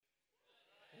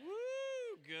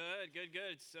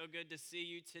Good. So good to see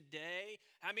you today.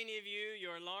 How many of you,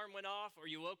 your alarm went off or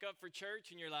you woke up for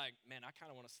church and you're like, man, I kind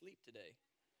of want to sleep today?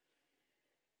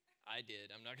 I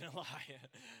did, I'm not going to lie.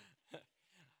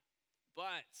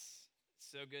 But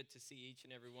so good to see each and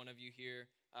every one of you here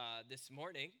this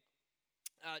morning.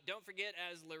 Don't forget,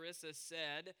 as Larissa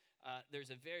said, there's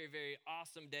a very, very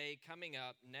awesome day coming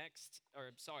up 2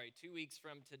 weeks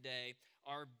from today,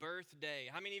 our birthday.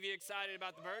 How many of you excited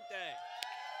about the birthday?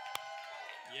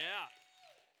 Yeah,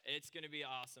 it's going to be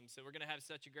awesome. So we're going to have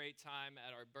such a great time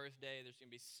at our birthday. There's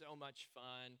going to be so much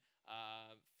fun,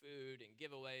 food and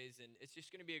giveaways, and it's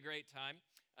just going to be a great time.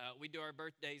 We do our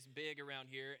birthdays big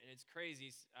around here, and it's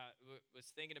crazy. Was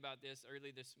thinking about this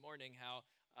early this morning, how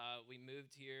we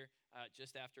moved here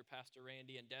just after Pastor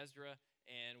Randy and Desra,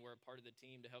 and we're a part of the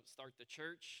team to help start the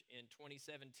church in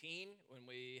 2017 when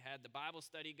we had the Bible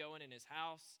study going in his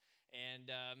house.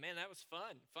 And man, that was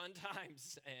fun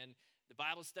times. And the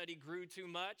Bible study grew too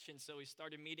much, and so we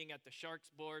started meeting at the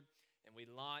Sharks board, and we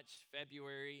launched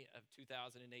February of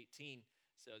 2018.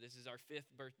 So this is our 5th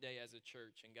birthday as a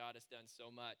church, and God has done so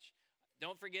much.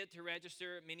 Don't forget to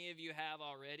register. Many of you have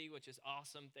already, which is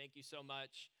awesome. Thank you so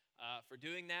much for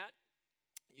doing that.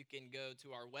 You can go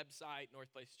to our website,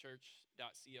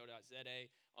 northplacechurch.co.za,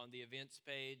 on the events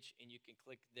page, and you can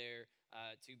click there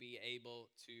to be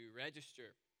able to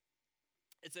register.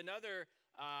 It's another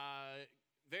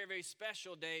very, very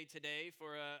special day today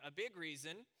for a big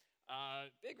reason.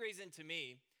 Big reason to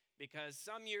me, because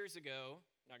some years ago,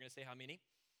 I'm not going to say how many,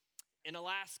 in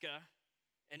Alaska,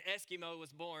 an Eskimo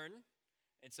was born.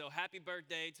 And so happy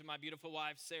birthday to my beautiful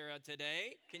wife, Sarah,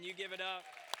 today. Can you give it up?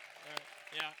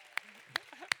 Yeah.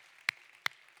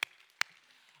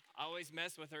 I always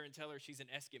mess with her and tell her she's an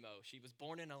Eskimo. She was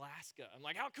born in Alaska. I'm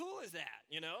like, how cool is that?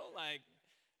 You know, like,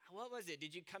 what was it?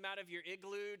 Did you come out of your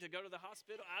igloo to go to the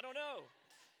hospital? I don't know.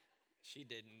 She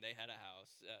didn't. They had a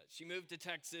house. She moved to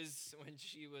Texas when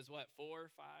she was, 4 or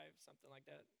 5, something like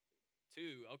that?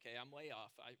 2. Okay, I'm way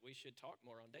off. We should talk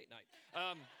more on date night.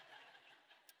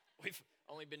 We've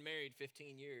only been married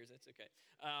 15 years. That's okay.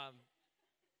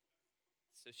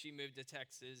 So she moved to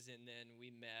Texas, and then we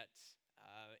met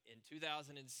in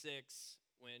 2006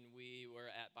 when we were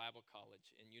at Bible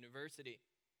college and university.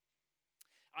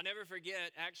 I'll never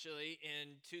forget, actually,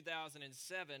 in 2007,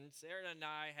 Sarah and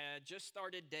I had just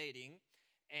started dating,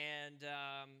 and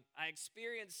I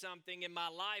experienced something in my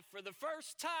life for the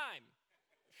first time.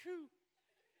 Whew.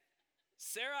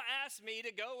 Sarah asked me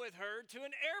to go with her to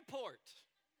an airport.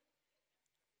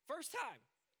 First time,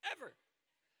 ever.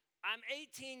 I'm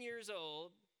 18 years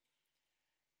old,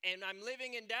 and I'm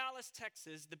living in Dallas,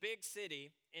 Texas, the big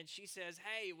city, and she says,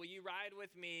 hey, will you ride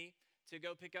with me to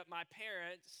go pick up my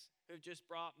parents who just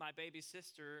brought my baby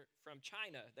sister from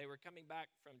China? They were coming back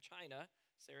from China.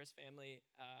 Sarah's family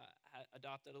had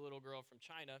adopted a little girl from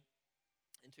China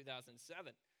in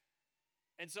 2007.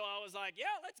 And so I was like,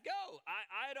 yeah, let's go.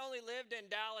 I had only lived in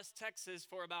Dallas, Texas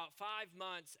for about 5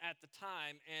 months at the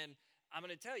time, and I'm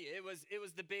going to tell you, it was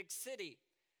the big city.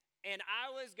 And I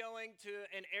was going to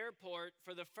an airport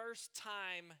for the first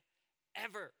time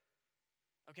ever,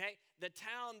 okay? The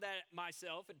town that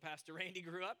myself and Pastor Randy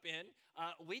grew up in,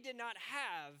 we did not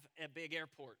have a big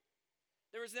airport.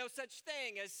 There was no such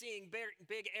thing as seeing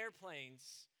big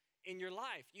airplanes in your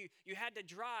life. You had to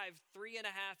drive 3.5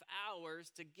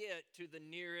 hours to get to the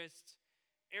nearest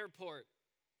airport.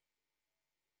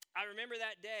 I remember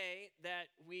that day that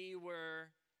we were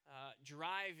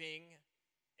driving,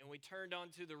 and we turned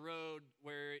onto the road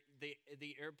where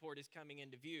the airport is coming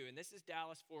into view. And this is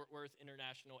Dallas-Fort Worth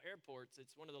International Airport.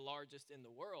 It's one of the largest in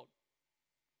the world.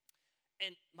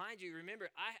 And mind you,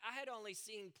 remember, I had only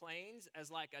seen planes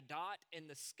as like a dot in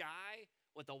the sky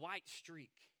with a white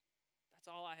streak. That's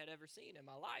all I had ever seen in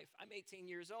my life. I'm 18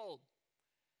 years old.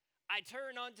 I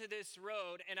turn onto this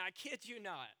road, and I kid you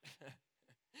not,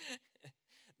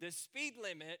 the speed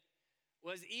limit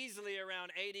was easily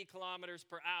around 80 kilometers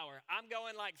per hour. I'm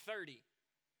going like 30.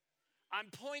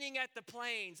 I'm pointing at the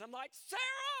planes. I'm like,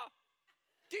 Sarah,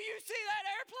 do you see that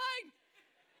airplane?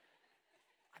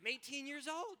 I'm 18 years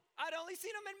old. I'd only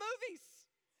seen them in movies.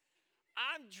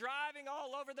 I'm driving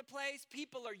all over the place.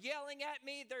 People are yelling at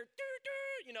me. They're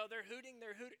they're hooting.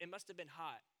 It must have been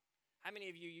hot. How many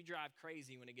of you drive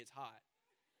crazy when it gets hot?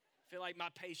 I feel like my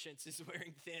patience is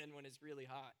wearing thin when it's really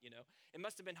hot, It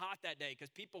must have been hot that day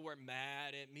because people were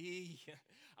mad at me.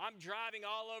 I'm driving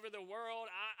all over the world.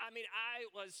 I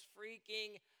was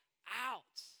freaking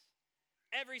out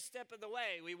every step of the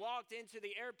way. We walked into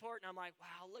the airport, and I'm like,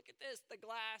 wow, look at this, the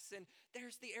glass, and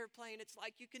there's the airplane. It's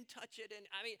like you can touch it. And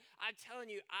I'm telling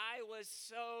you, I was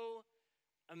so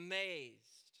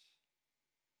amazed.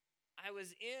 I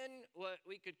was in what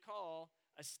we could call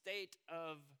a state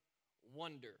of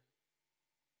wonder.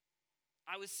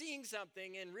 I was seeing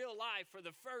something in real life for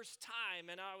the first time,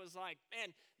 and I was like,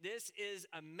 man, this is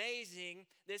amazing.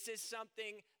 This is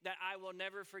something that I will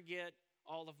never forget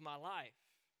all of my life.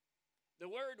 The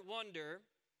word wonder,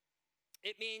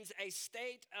 it means a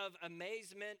state of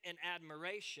amazement and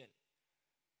admiration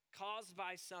caused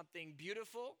by something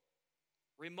beautiful,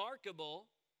 remarkable,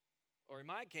 or in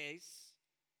my case,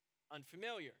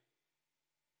 unfamiliar.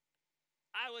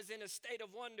 I was in a state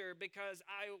of wonder because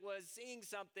I was seeing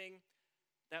something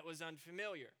that was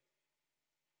unfamiliar.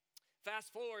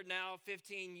 Fast forward now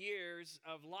 15 years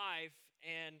of life,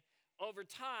 and over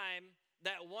time,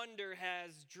 that wonder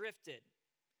has drifted.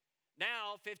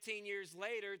 Now, 15 years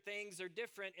later, things are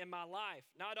different in my life.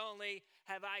 Not only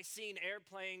have I seen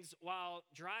airplanes while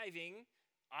driving,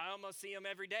 I almost see them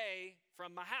every day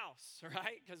from my house,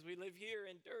 right? Because we live here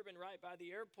in Durban, right by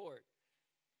the airport.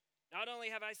 Not only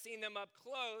have I seen them up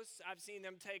close, I've seen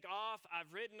them take off.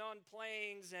 I've ridden on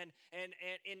planes, and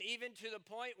even to the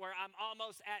point where I'm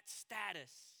almost at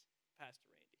status, Pastor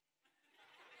Randy.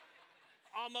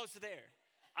 Almost there.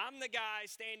 I'm the guy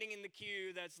standing in the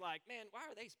queue that's like, man, why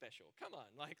are they special? Come on,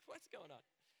 like, what's going on?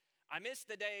 I miss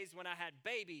the days when I had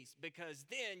babies, because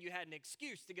then you had an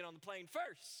excuse to get on the plane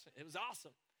first. It was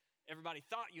awesome. Everybody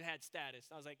thought you had status.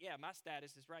 I was like, yeah, my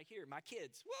status is right here. My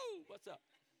kids, woo, what's up?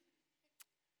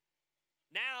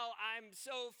 Now I'm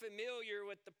so familiar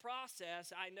with the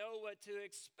process, I know what to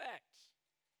expect.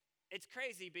 It's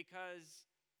crazy because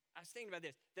I was thinking about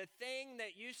this. The thing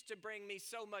that used to bring me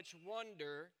so much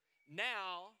wonder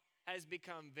now has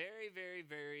become very, very,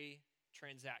 very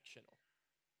transactional.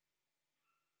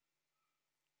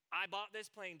 I bought this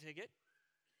plane ticket.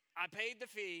 I paid the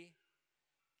fee.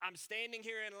 I'm standing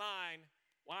here in line.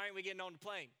 Why aren't we getting on the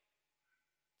plane?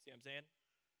 See what I'm saying?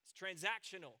 It's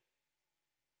transactional.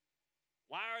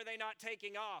 Why are they not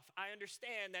taking off? I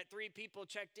understand that 3 people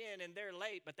checked in and they're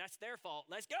late, but that's their fault.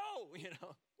 Let's go,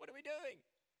 What are we doing?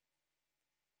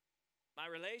 My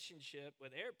relationship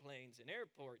with airplanes and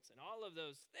airports and all of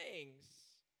those things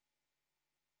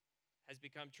has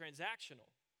become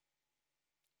transactional.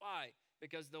 Why?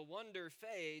 Because the wonder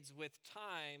fades with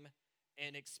time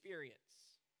and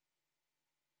experience.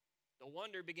 The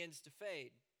wonder begins to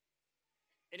fade.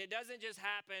 And it doesn't just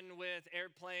happen with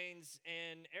airplanes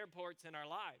and airports in our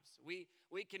lives.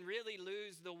 We can really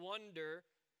lose the wonder,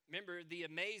 remember, the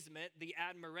amazement, the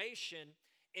admiration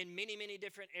in many, many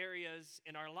different areas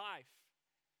in our life.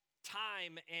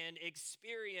 Time and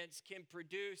experience can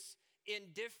produce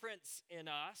indifference in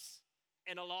us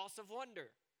and a loss of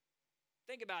wonder.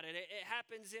 Think about it. It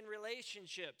happens in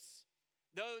relationships.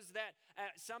 Those that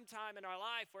at some time in our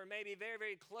life were maybe very,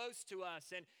 very close to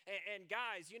us. And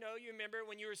guys, you remember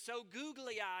when you were so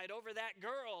googly-eyed over that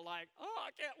girl, like, oh,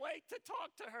 I can't wait to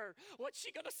talk to her. What's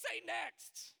she going to say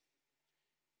next?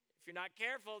 If you're not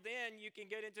careful, then you can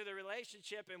get into the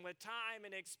relationship, and with time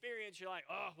and experience, you're like,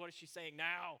 oh, what is she saying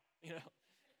now?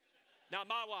 Not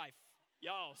my wife,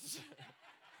 y'all's.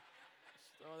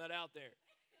 Just throwing that out there.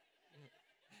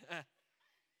 That's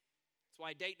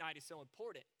why date night is so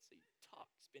important. So you talk,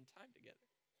 spend time together.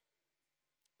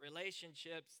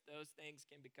 Relationships, those things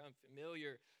can become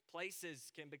familiar. Places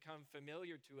can become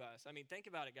familiar to us. I mean, think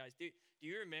about it, guys. Do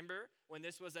you remember when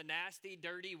this was a nasty,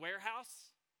 dirty warehouse?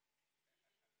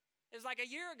 It was like a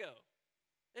year ago.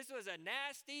 This was a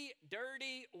nasty,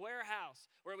 dirty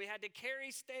warehouse where we had to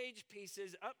carry stage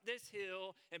pieces up this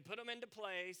hill and put them into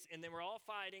place, and then we're all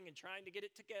fighting and trying to get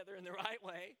it together in the right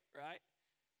way, right?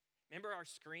 Remember our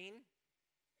screen?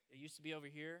 It used to be over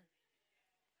here.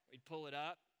 We'd pull it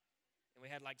up, and we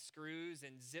had like screws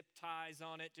and zip ties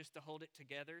on it just to hold it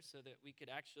together so that we could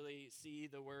actually see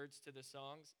the words to the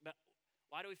songs. But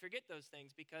why do we forget those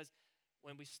things? Because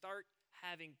when we start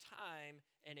having time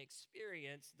and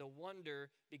experience, the wonder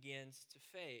begins to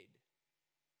fade.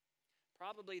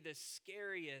 Probably the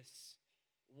scariest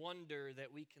wonder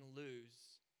that we can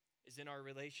lose is in our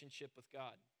relationship with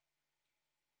God.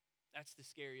 That's the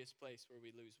scariest place where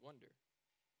we lose wonder.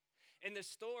 In the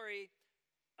story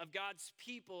of God's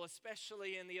people,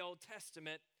 especially in the Old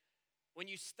Testament, when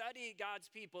you study God's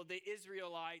people, the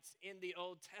Israelites in the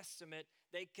Old Testament,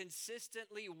 they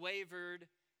consistently wavered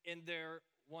in their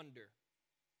wonder.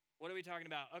 What are we talking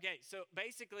about? Okay, so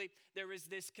basically there was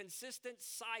this consistent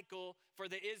cycle for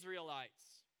the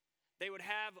Israelites. They would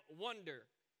have wonder.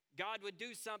 God would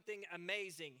do something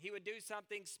amazing. He would do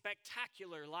something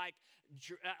spectacular, like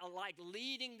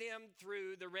leading them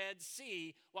through the Red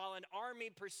Sea while an army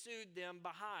pursued them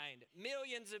behind.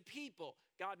 Millions of people,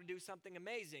 God would do something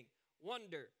amazing.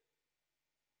 Wonder.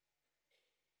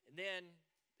 And then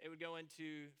They would go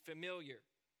into familiar.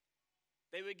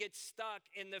 They would get stuck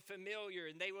in the familiar,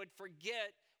 and they would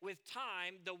forget with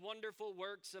time the wonderful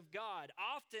works of God.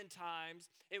 Oftentimes,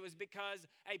 it was because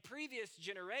a previous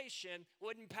generation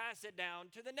wouldn't pass it down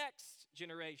to the next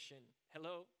generation.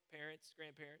 Hello, parents,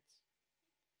 grandparents.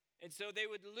 And so they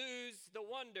would lose the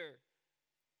wonder.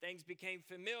 Things became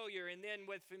familiar, and then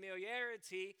with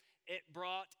familiarity, it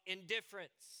brought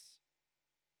indifference.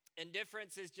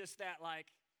 Indifference is just that, like,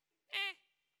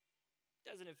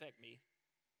 doesn't affect me.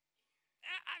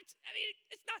 I mean,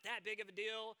 it's not that big of a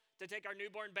deal to take our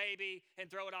newborn baby and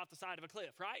throw it off the side of a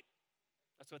cliff, right?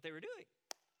 That's what they were doing,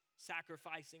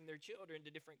 sacrificing their children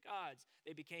to different gods.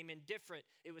 They became indifferent.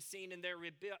 It was seen in their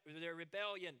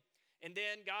rebellion. And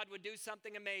then God would do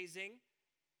something amazing,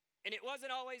 and it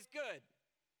wasn't always good.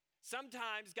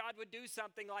 Sometimes God would do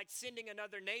something like sending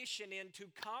another nation in to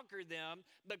conquer them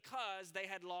because they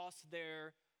had lost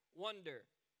their wonder.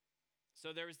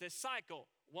 So there was this cycle: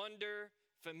 wonder,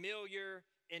 familiar,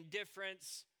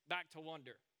 indifference, back to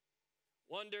wonder.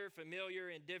 Wonder,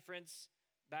 familiar, indifference,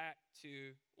 back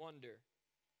to wonder.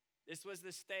 This was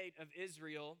the state of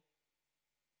Israel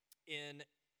in,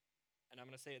 and I'm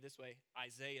going to say it this way,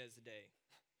 Isaiah's day.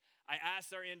 I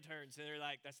asked our interns, and they're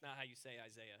like, that's not how you say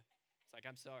Isaiah. It's like,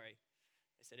 I'm sorry.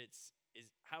 I said,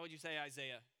 how would you say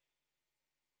Isaiah?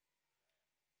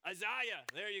 Isaiah,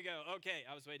 there you go. Okay,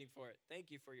 I was waiting for it. Thank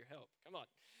you for your help. Come on.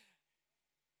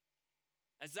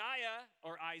 Isaiah,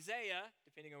 or Isaiah,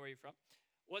 depending on where you're from,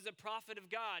 was a prophet of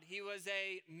God. He was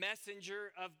a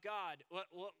messenger of God.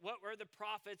 What were the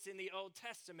prophets in the Old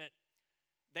Testament?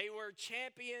 They were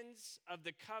champions of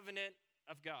the covenant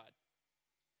of God.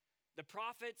 The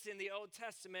prophets in the Old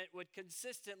Testament would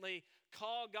consistently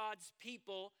call God's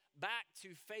people back to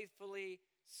faithfully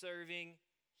serving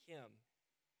him.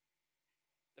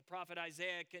 The prophet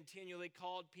Isaiah continually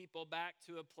called people back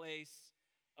to a place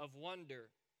of wonder.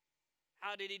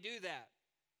 How did he do that?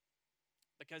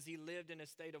 Because he lived in a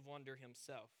state of wonder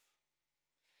himself.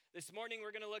 This morning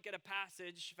we're going to look at a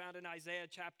passage found in Isaiah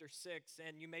chapter 6,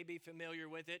 and you may be familiar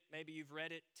with it. Maybe you've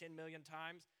read it 10 million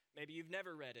times. Maybe you've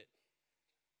never read it.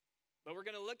 But we're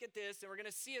going to look at this, and we're going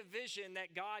to see a vision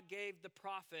that God gave the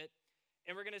prophet,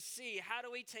 and we're going to see how do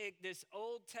we take this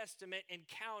Old Testament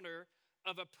encounter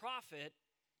of a prophet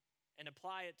and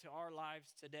apply it to our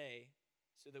lives today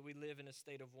so that we live in a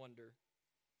state of wonder.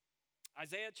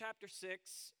 Isaiah chapter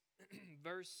 6,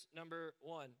 verse number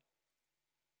 1.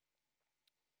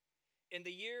 In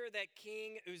the year that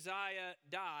King Uzziah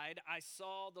died, I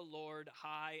saw the Lord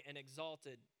high and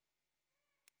exalted,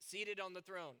 seated on the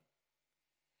throne,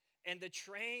 and the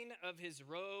train of his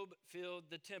robe filled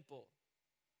the temple.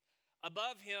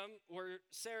 Above him were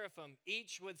seraphim,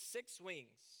 each with 6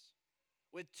 wings.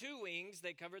 With 2 wings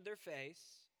they covered their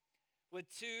face, with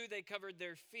 2 they covered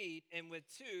their feet, and with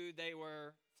 2 they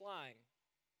were flying.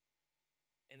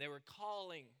 And they were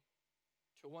calling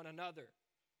to one another,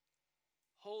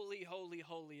 Holy, holy,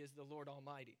 holy is the Lord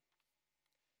Almighty.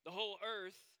 The whole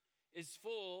earth is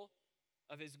full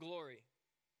of his glory.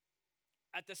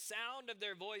 At the sound of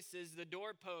their voices, the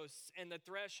doorposts and the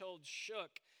threshold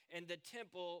shook, and the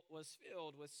temple was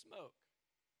filled with smoke.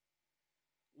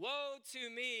 Woe to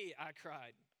me, I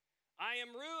cried. I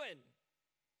am ruined,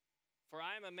 for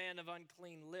I am a man of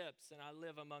unclean lips, and I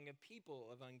live among a people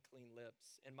of unclean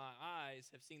lips, and my eyes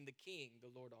have seen the King,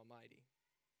 the Lord Almighty.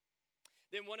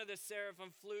 Then one of the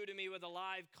seraphim flew to me with a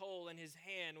live coal in his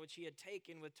hand, which he had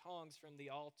taken with tongs from the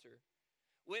altar.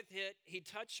 With it, he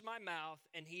touched my mouth,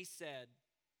 and he said,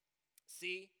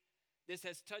 See, this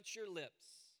has touched your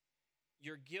lips.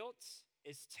 Your guilt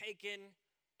is taken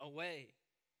away,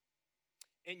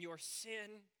 and your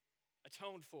sin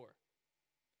atoned for.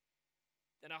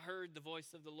 Then I heard the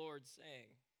voice of the Lord saying,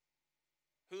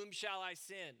 Whom shall I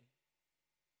send?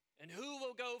 And who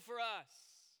will go for us?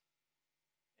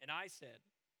 And I said,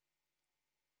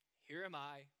 Here am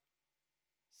I,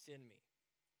 send me.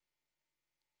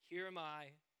 Here am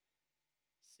I,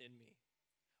 send me.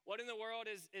 What in the world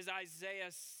is Isaiah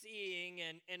seeing,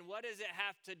 and what does it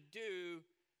have to do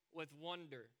with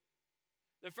wonder?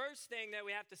 The first thing that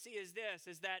we have to see is this,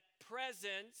 is that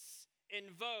presence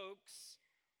invokes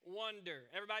wonder.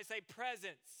 Everybody say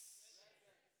presence.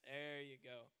 There you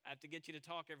go. I have to get you to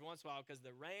talk every once in a while because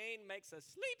the rain makes us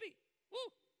sleepy.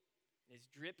 Woo! It's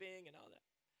dripping and all that.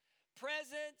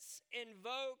 Presence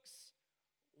invokes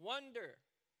wonder.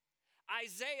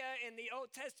 Isaiah in the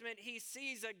Old Testament, he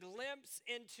sees a glimpse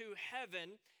into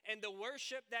heaven and the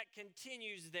worship that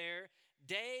continues there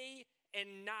day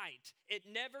and night. It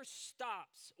never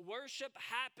stops. Worship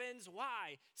happens.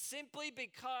 Why? Simply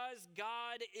because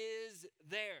God is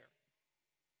there.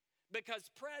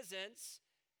 Because presence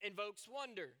invokes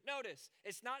wonder. Notice,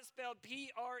 it's not spelled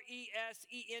Presents.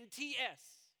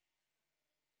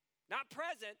 Not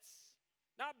presents,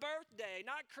 not birthday,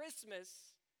 not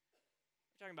Christmas.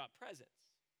 We're talking about presence.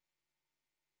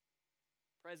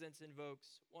 Presence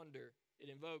invokes wonder. It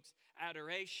invokes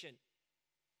adoration.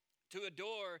 To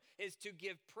adore is to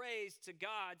give praise to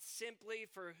God simply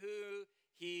for who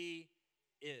he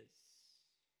is.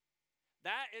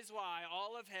 That is why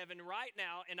all of heaven right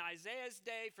now in Isaiah's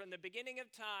day, from the beginning of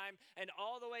time and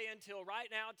all the way until right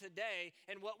now today,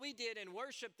 and what we did in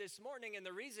worship this morning, and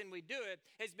the reason we do it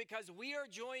is because we are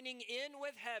joining in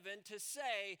with heaven to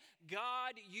say,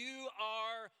 God, you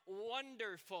are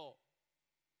wonderful.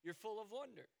 You're full of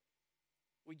wonder.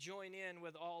 We join in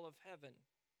with all of heaven.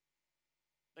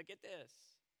 But get this,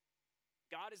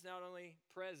 God is not only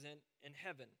present in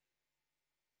heaven.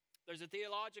 There's a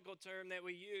theological term that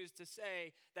we use to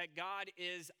say that God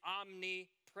is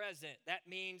omnipresent. That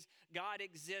means God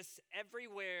exists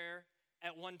everywhere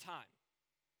at one time.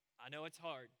 I know it's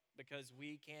hard because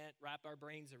we can't wrap our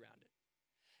brains around it.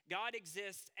 God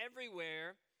exists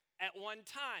everywhere at one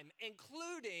time,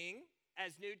 including,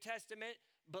 as New Testament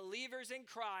believers in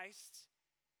Christ,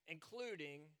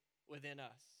 including within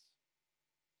us.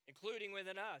 Including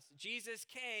within us. Jesus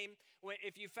came,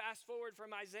 if you fast forward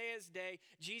from Isaiah's day,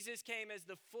 Jesus came as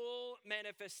the full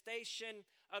manifestation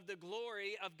of the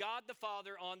glory of God the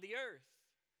Father on the earth.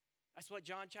 That's what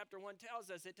John chapter 1 tells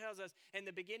us. It tells us, in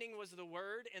the beginning was the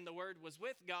Word, and the Word was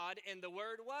with God, and the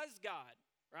Word was God,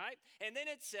 right? And then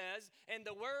it says, and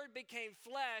the Word became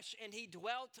flesh, and he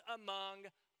dwelt among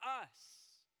us.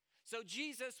 So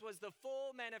Jesus was the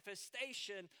full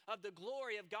manifestation of the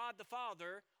glory of God the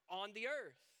Father on the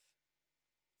earth.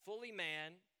 Fully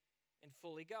man and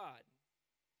fully God.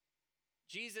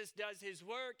 Jesus does his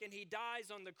work and he dies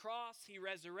on the cross. He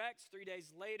resurrects 3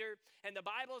 days later. And the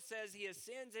Bible says he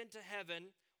ascends into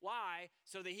heaven. Why?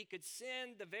 So that he could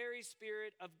send the very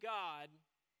Spirit of God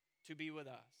to be with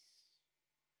us.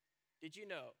 Did you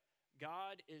know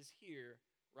God is here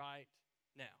right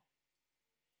now?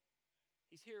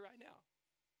 He's here right now.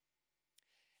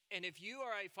 And if you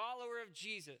are a follower of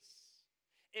Jesus,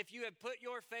 if you have put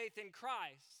your faith in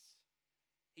Christ,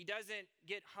 he doesn't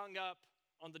get hung up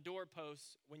on the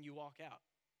doorposts when you walk out.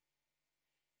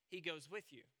 He goes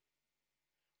with you.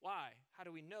 Why? How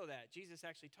do we know that? Jesus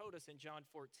actually told us in John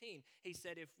 14. He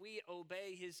said if we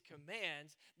obey his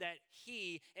commands, that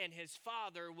he and his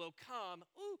Father will come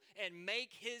and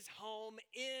make his home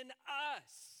in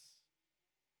us.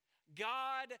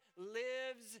 God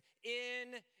lives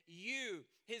in you.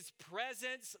 His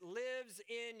presence lives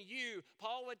in you.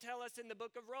 Paul would tell us in the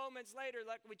book of Romans later,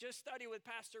 like we just studied with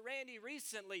Pastor Randy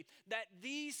recently, that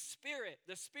the Spirit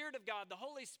of God, the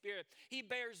Holy Spirit, he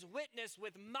bears witness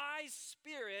with my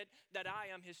spirit that I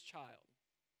am his child.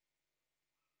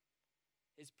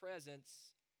 His presence,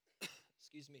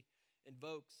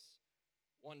 invokes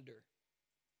wonder.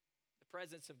 The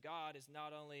presence of God is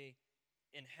not only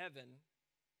in heaven.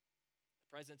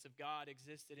 The presence of God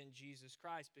existed in Jesus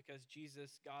Christ because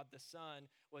Jesus, God the Son,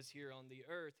 was here on the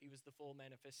earth. He was the full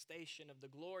manifestation of the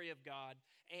glory of God.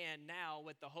 And now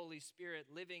with the Holy Spirit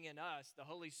living in us, the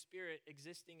Holy Spirit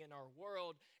existing in our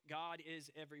world, God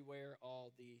is everywhere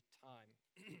all the time.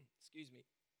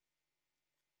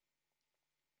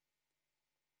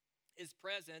 His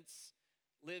presence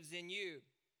lives in you.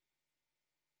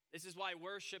 This is why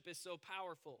worship is so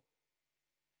powerful.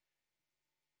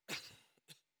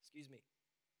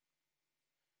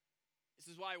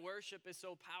 This is why worship is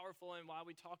so powerful and why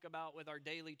we talk about with our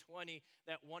daily 20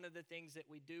 that one of the things that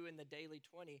we do in the daily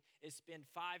 20 is spend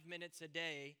 5 minutes a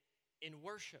day in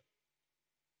worship.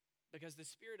 Because the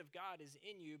Spirit of God is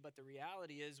in you, but the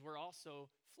reality is we're also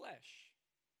flesh.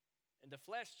 And the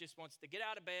flesh just wants to get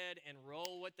out of bed and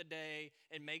roll with the day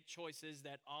and make choices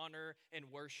that honor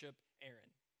and worship Aaron.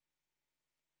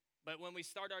 But when we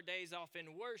start our days off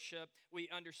in worship, we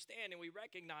understand and we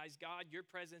recognize, God, your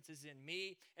presence is in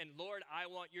me. And Lord, I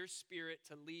want your Spirit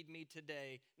to lead me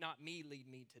today, not me lead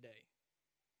me today.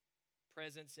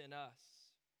 Presence in us.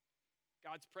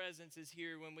 God's presence is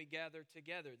here when we gather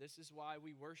together. This is why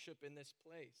we worship in this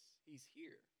place. He's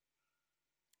here.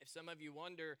 If some of you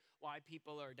wonder why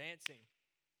people are dancing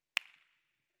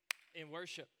in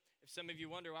worship, if some of you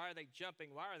wonder, why are they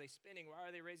jumping? Why are they spinning? Why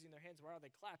are they raising their hands? Why are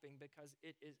they clapping? Because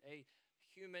it is a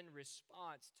human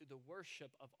response to the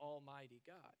worship of Almighty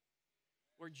God.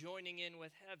 We're joining in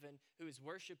with heaven who is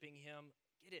worshiping him,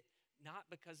 get it, not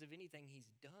because of anything he's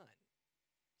done,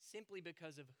 simply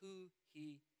because of who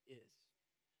he is.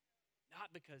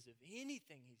 Not because of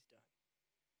anything he's done,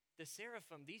 The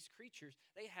seraphim, these creatures,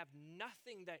 they have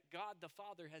nothing that God the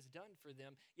Father has done for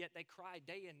them, yet they cry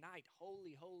day and night,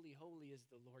 holy, holy, holy is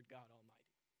the Lord God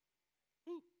Almighty.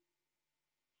 Woo.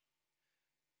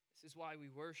 This is why we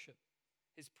worship.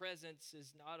 His presence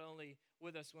is not only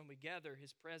with us when we gather,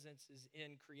 his presence is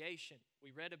in creation.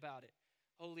 We read about it.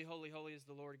 Holy, holy, holy is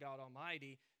the Lord God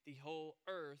Almighty. The whole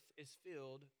earth is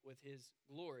filled with his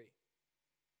glory.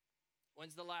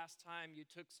 When's the last time you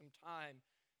took some time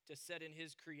to sit in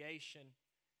his creation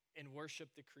and worship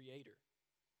the Creator?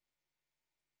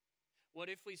 What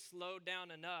if we slowed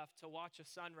down enough to watch a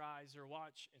sunrise or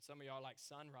watch, and some of y'all are like,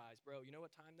 sunrise, bro, you know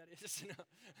what time that is?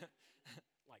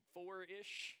 Like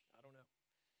 4-ish? I don't know.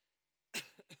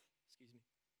 Excuse me.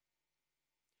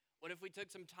 What if we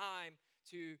took some time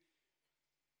to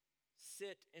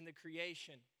sit in the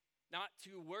creation? Not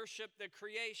to worship the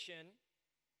creation,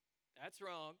 that's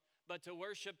wrong, but to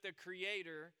worship the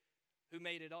Creator who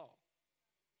made it all.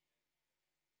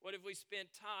 What if we spent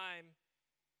time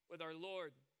with our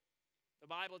Lord? The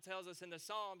Bible tells us in the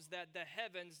Psalms that the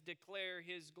heavens declare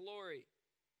his glory.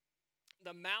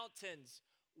 The mountains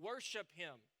worship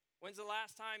him. When's the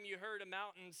last time you heard a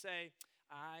mountain say,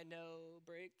 I know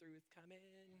breakthrough's coming?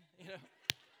 You know,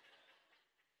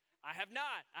 I have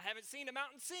not. I haven't seen a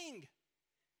mountain sing.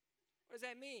 What does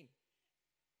that mean?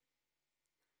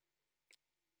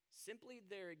 Simply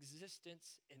their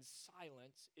existence in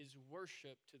silence is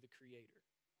worship to the Creator.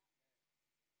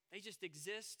 They just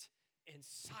exist in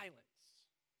silence,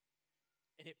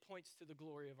 and it points to the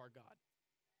glory of our God.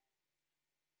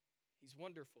 He's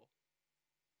wonderful.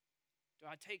 Do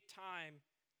I take time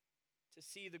to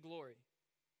see the glory?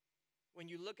 When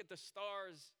you look at the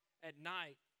stars at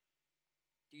night,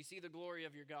 do you see the glory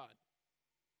of your God?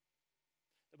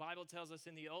 The Bible tells us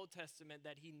in the Old Testament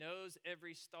that he knows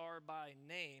every star by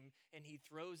name and he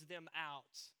throws them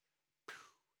out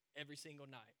every single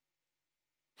night.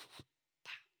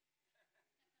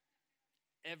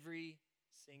 Every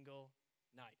single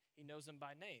night. He knows them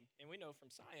by name. And we know from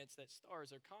science that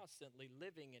stars are constantly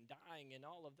living and dying and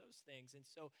all of those things. And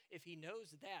so if he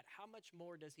knows that, how much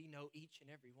more does he know each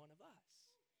and every one of us?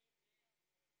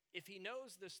 If he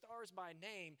knows the stars by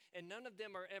name and none of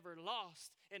them are ever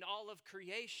lost in all of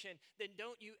creation, then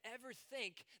don't you ever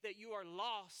think that you are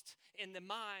lost in the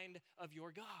mind of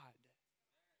your God.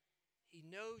 He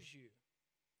knows you.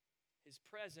 His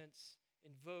presence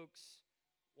invokes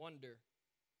wonder.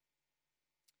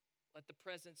 Let the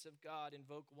presence of God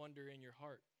invoke wonder in your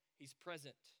heart. He's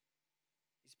present.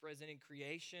 He's present in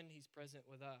creation. He's present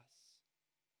with us.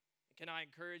 And can I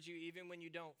encourage you, even when you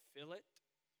don't feel it,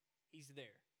 he's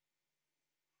there.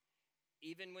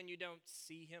 Even when you don't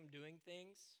see him doing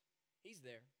things, he's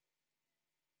there.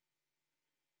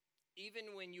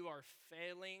 Even when you are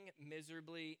failing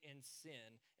miserably in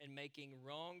sin and making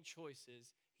wrong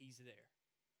choices, he's there.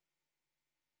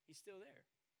 He's still there.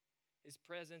 His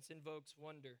presence invokes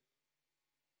wonder.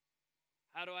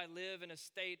 How do I live in a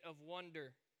state of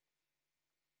wonder?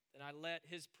 Then I let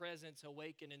his presence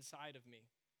awaken inside of me.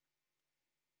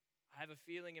 I have a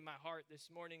feeling in my heart this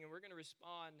morning, and we're going to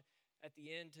respond at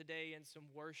the end today in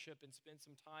some worship and spend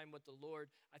some time with the Lord.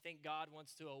 I think God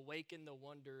wants to awaken the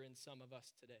wonder in some of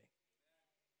us today.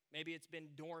 Maybe it's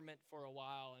been dormant for a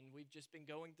while, and we've just been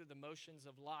going through the motions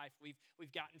of life.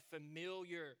 We've gotten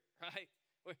familiar, right?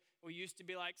 We used to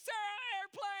be like, Sarah,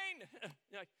 airplane!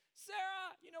 You're like,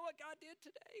 Sarah, you know what God did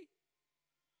today?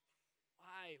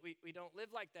 Why? We don't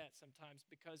live like that sometimes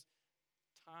because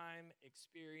time,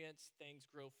 experience, things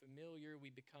grow familiar. We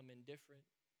become indifferent.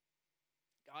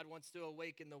 God wants to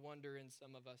awaken the wonder in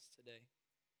some of us today.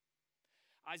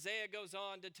 Isaiah goes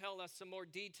on to tell us some more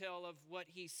detail of what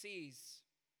he sees.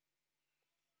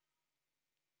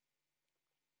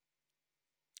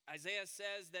 Isaiah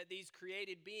says that these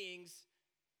created beings,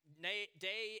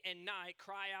 day and night,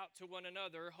 cry out to one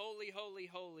another, holy, holy,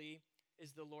 holy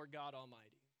is the Lord God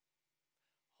Almighty.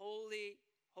 Holy,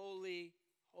 holy,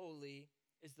 holy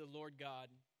is the Lord God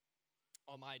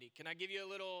Almighty. Can I give you a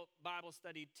little Bible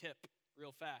study tip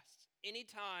real fast?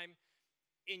 Anytime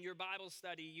in your Bible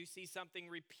study you see something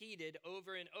repeated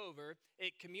over and over,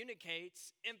 it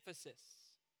communicates emphasis.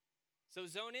 So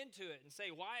zone into it and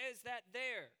say, why is that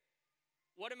there?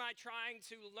 What am I trying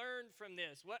to learn from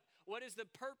this? What is the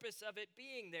purpose of it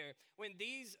being there? When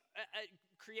these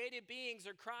created beings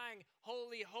are crying,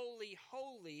 holy, holy,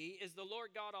 holy is the Lord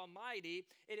God Almighty,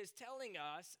 it is telling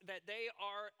us that they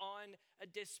are on a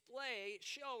display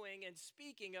showing and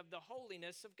speaking of the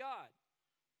holiness of God.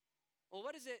 Well,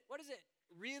 what does it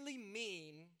really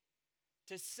mean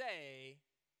to say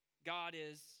God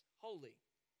is holy?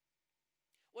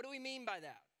 What do we mean by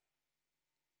that?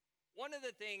 One of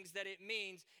the things that it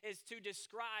means is to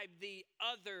describe the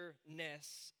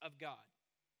otherness of God.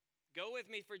 Go with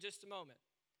me for just a moment.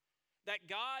 That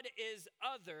God is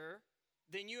other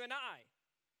than you and I.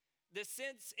 The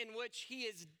sense in which he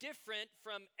is different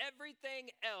from everything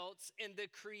else in the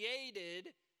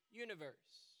created universe,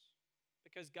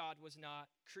 because God was not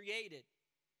created.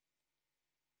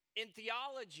 In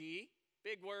theology,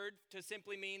 big word to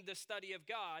simply mean the study of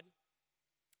God,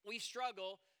 we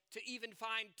struggle to even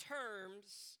find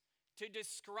terms to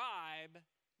describe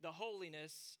the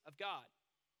holiness of God,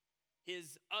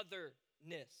 his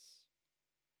otherness.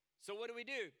 So what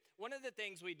do? One of the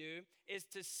things we do is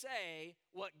to say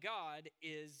what God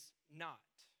is not,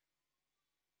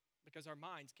 because our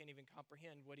minds can't even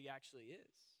comprehend what he actually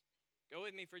is. Go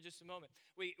with me for just a moment.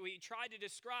 We try to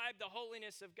describe the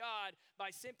holiness of God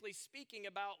by simply speaking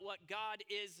about what God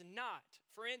is not.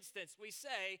 For instance, we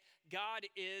say God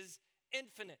is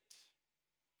infinite.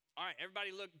 All right,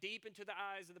 everybody look deep into the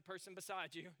eyes of the person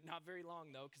beside you. Not very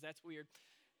long though, because that's weird.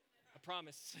 I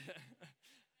promise.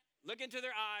 Look into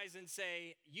their eyes and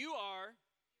say, you are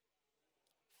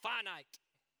finite.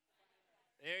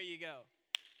 There you go.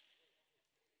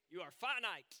 You are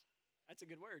finite. That's a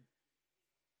good word.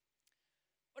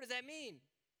 What does that mean?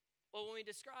 Well, when we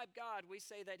describe God, we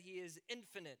say that he is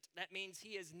infinite. That means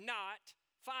he is not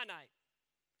finite.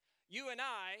 You and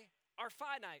I are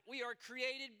finite. We are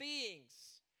created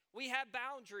beings. We have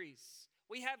boundaries.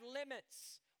 We have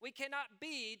limits. We cannot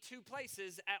be two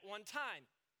places at one time.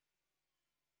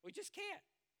 We just can't.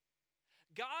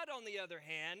 God, on the other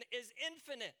hand, is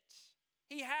infinite.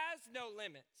 He has no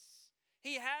limits.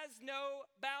 He has no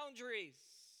boundaries.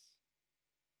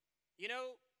 You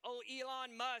know, old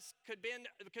Elon Musk could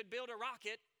build a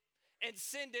rocket and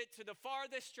send it to the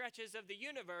farthest stretches of the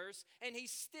universe, and he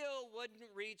still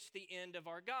wouldn't reach the end of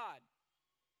our God.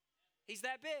 He's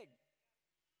that big.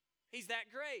 He's that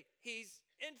great. He's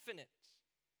infinite.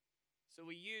 So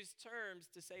we use terms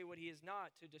to say what he is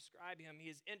not, to describe him. He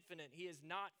is infinite. He is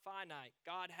not finite.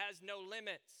 God has no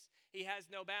limits. He has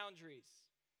no boundaries.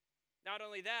 Not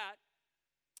only that,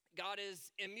 God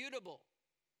is immutable.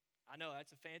 I know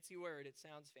that's a fancy word. It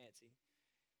sounds fancy.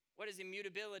 What is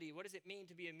immutability? What does it mean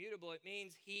to be immutable? It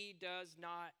means he does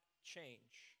not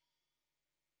change.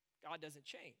 God doesn't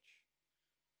change.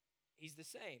 He's the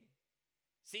same.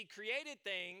 See, created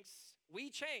things, we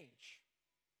change.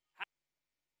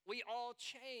 We all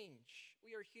change.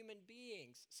 We are human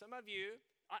beings. Some of you,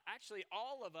 actually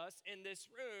all of us in this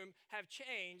room, have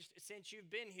changed since you've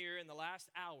been here in the last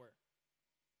hour.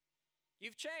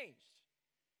 You've changed.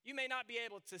 You may not be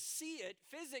able to see it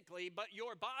physically, but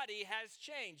your body has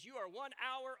changed. You are 1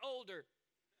 hour older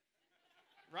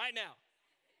right now.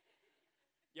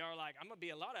 Y'all are like, I'm going to be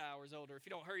a lot of hours older if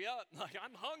you don't hurry up. Like,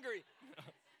 I'm hungry.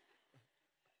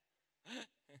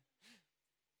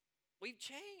 We've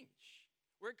changed.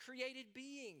 We're created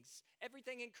beings.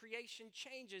 Everything in creation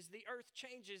changes. The earth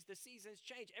changes. The seasons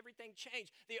change. Everything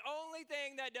changes. The only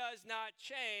thing that does not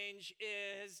change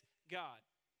is God.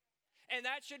 And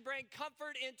that should bring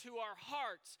comfort into our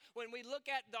hearts when we look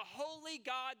at the holy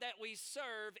God that we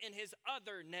serve in his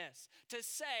otherness. To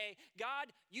say, God,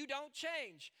 you don't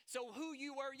change. So who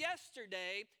you were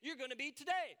yesterday, you're going to be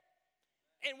today.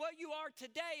 And what you are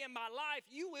today in my life,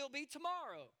 you will be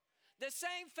tomorrow. The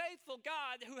same faithful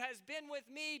God who has been with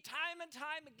me time and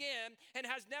time again and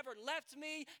has never left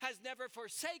me, has never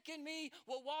forsaken me,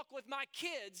 will walk with my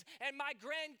kids and my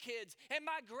grandkids and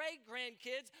my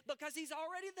great-grandkids because he's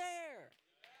already there.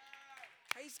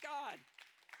 Praise God.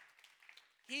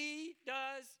 He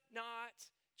does not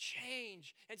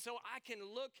change. And so I can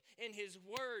look in his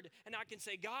word and I can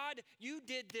say, God, you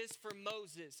did this for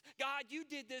Moses. God, you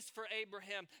did this for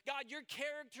Abraham. God, your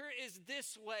character is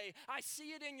this way. I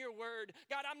see it in your word.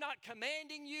 God, I'm not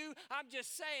commanding you. I'm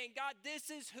just saying, God,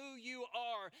 this is who you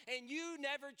are and you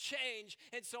never change.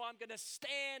 And so I'm going to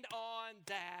stand on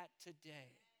that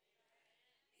today.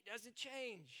 He doesn't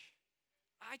change.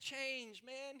 I change,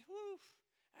 man. Whew.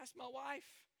 Ask my wife.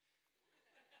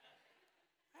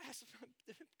 Ask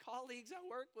the colleagues I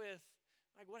work with,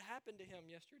 like, what happened to him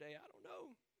yesterday? I don't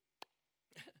know.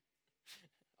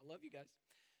 I love you guys.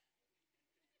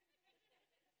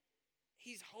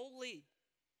 He's holy.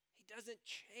 He doesn't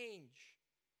change.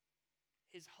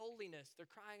 His holiness, they're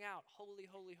crying out, holy,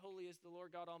 holy, holy is the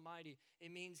Lord God Almighty.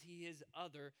 It means he is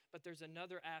other, but there's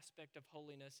another aspect of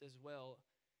holiness as well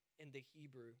in the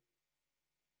Hebrew.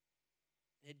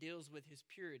 It deals with his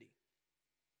purity.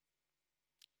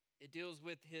 It deals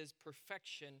with his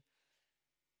perfection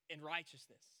and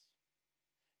righteousness.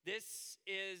 This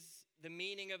is the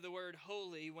meaning of the word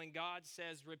holy when God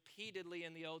says repeatedly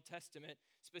in the Old Testament,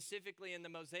 specifically in the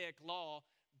Mosaic Law,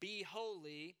 be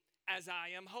holy as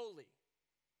I am holy.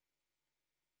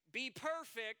 Be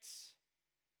perfect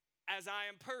as I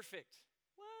am perfect.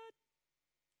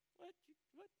 What?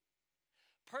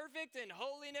 Perfect in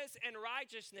holiness and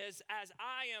righteousness as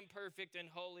I am perfect in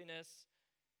holiness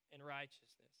and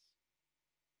righteousness.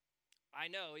 I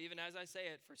know, even as I say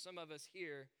it, for some of us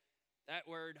here, that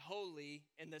word holy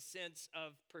in the sense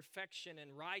of perfection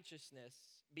and righteousness,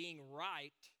 being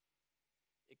right,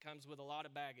 it comes with a lot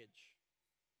of baggage.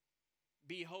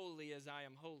 Be holy as I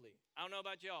am holy. I don't know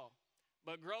about y'all,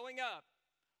 but growing up,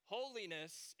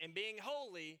 holiness and being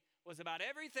holy was about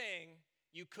everything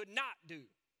you could not do.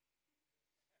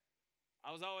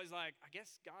 I was always like, I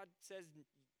guess God says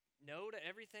no to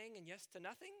everything and yes to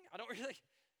nothing.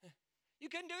 You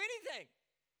couldn't do anything.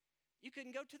 You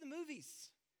couldn't go to the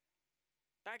movies.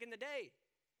 Back in the day,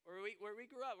 where we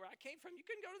grew up, where I came from, you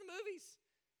couldn't go to the movies.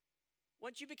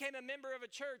 Once you became a member of a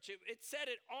church, it said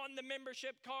it on the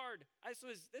membership card.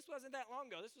 This wasn't that long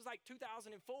ago. This was like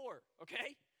 2004,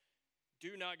 okay?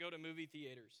 Do not go to movie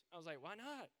theaters. I was like, why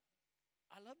not?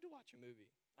 I love to watch a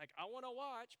movie. Like, I want to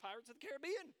watch Pirates of the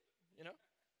Caribbean, you know?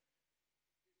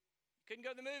 You couldn't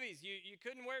go to the movies. You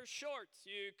couldn't wear shorts.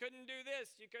 You couldn't do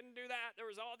this. You couldn't do that. There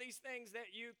was all these things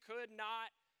that you could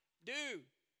not do.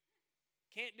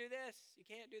 Can't do this. You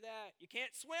can't do that. You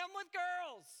can't swim with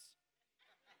girls.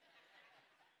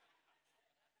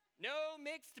 No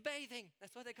mixed bathing.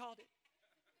 That's what they called it.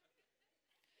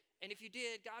 And if you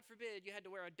did, God forbid, you had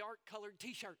to wear a dark-colored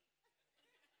T-shirt.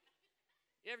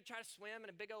 You ever try to swim in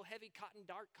a big old heavy cotton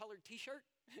dark-colored T-shirt?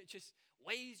 It just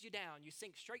weighs you down. You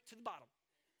sink straight to the bottom.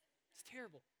 It's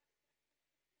terrible.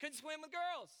 Couldn't swim with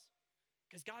girls.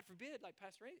 Because God forbid, like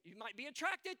Pastor Ray, you might be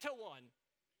attracted to one.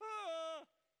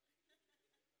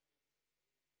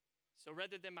 So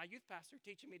rather than my youth pastor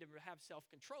teaching me to have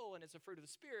self-control and it's a fruit of the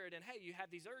Spirit, and hey, you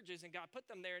have these urges and God put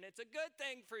them there and it's a good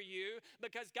thing for you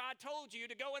because God told you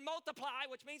to go and multiply,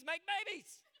 which means make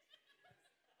babies.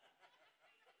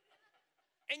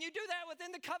 And you do that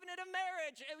within the covenant of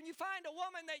marriage. And when you find a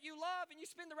woman that you love and you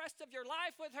spend the rest of your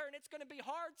life with her, and it's going to be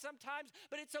hard sometimes,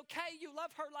 but it's okay. You love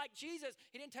her like Jesus.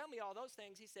 He didn't tell me all those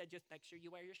things. He said, just make sure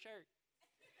you wear your shirt.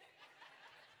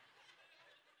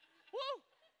 Woo!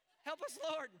 Help us,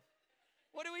 Lord.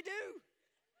 What do we do?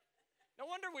 No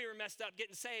wonder we were messed up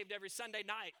getting saved every Sunday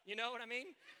night. You know what I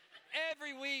mean?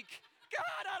 Every week.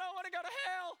 God, I don't want to go to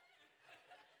hell.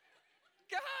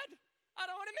 God, I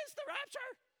don't want to miss the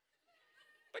rapture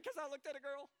because I looked at a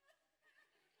girl.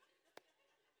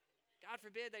 God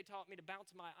forbid they taught me to bounce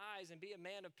my eyes and be a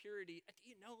man of purity. Do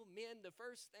you know, men, the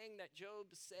first thing that Job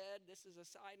said, this is a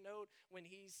side note, when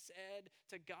he said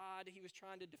to God, he was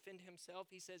trying to defend himself,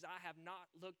 he says, I have not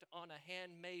looked on a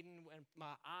handmaiden with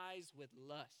my eyes with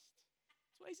lust.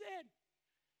 That's what he said.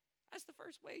 That's the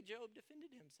first way Job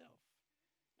defended himself.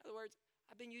 In other words,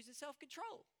 I've been using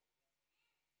self-control.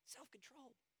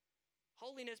 Self-control.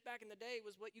 Holiness back in the day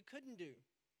was what you couldn't do.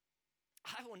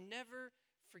 I will never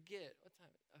forget. What time?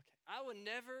 Okay. I will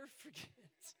never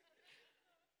forget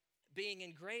being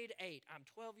in grade 8. I'm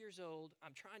 12 years old.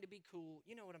 I'm trying to be cool.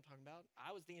 You know what I'm talking about.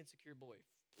 I was the insecure boy,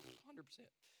 100%.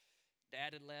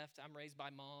 Dad had left. I'm raised by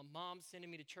mom. Mom's sending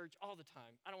me to church all the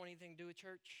time. I don't want anything to do with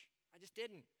church. I just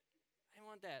didn't. I didn't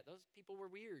want that. Those people were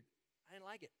weird. I didn't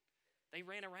like it. They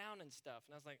ran around and stuff.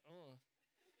 And I was like, oh,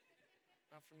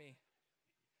 not for me.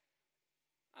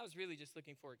 I was really just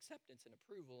looking for acceptance and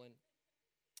approval. And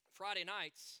Friday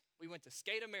nights, we went to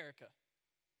Skate America.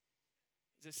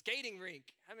 It's a skating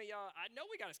rink. I mean, y'all, I know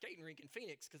we got a skating rink in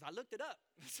Phoenix because I looked it up.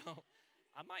 So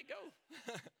I might go.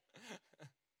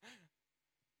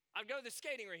 I'd go to the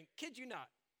skating rink. Kid you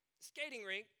not. Skating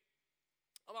rink.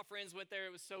 All my friends went there.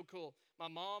 It was so cool. My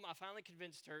mom, I finally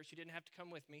convinced her. She didn't have to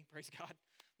come with me. Praise God.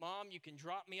 Mom, you can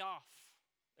drop me off.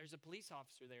 There's a police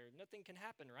officer there. Nothing can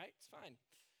happen, right? It's fine.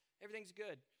 Everything's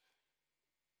good.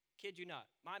 Kid you not.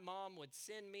 My mom would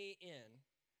send me in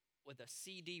with a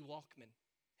CD Walkman,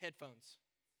 headphones.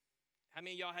 How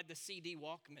many of y'all had the CD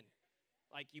Walkman?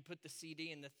 Like you put the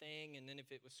CD in the thing, and then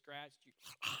if it was scratched, you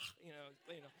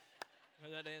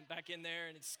put that in, back in there,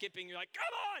 and it's skipping. You're like,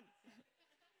 come on!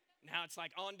 Now it's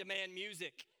like on-demand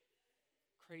music.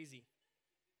 Crazy.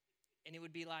 And it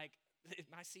would be like,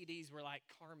 my CDs were like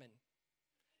Carmen,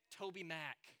 Toby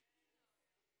Mac,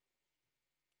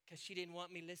 because she didn't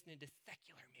want me listening to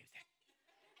secular music.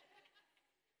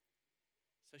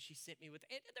 So she sent me with,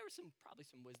 and there was probably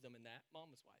some wisdom in that.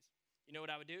 Mom was wise. You know what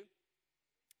I would do?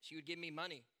 She would give me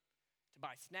money to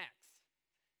buy snacks.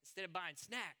 Instead of buying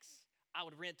snacks, I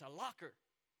would rent a locker,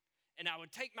 and I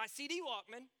would take my CD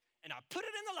Walkman, and I put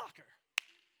it in the locker,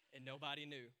 and nobody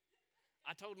knew.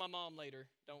 I told my mom later,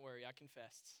 don't worry, I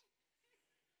confessed.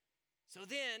 So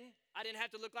then I didn't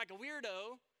have to look like a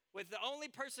weirdo with the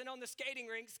only person on the skating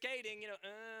rink skating,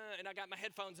 and I got my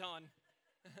headphones on.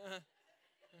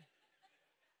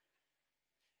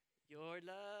 Your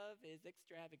love is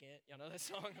extravagant. Y'all know that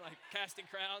song, like Casting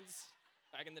Crowns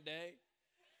back in the day?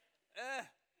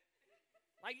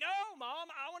 Like, no,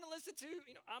 Mom, I want to listen to,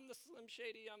 I'm the Slim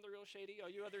Shady, I'm the real Shady. All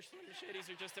you other Slim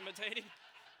Shadys are just imitating.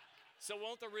 So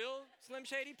won't the real Slim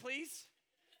Shady, please?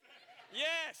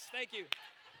 Yes, thank you.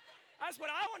 That's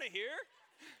what I want to hear.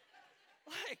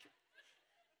 Like,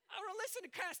 I want to listen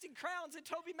to Casting Crowns and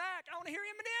Toby Mac. I want to hear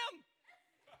Eminem.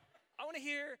 I want to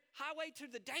hear Highway to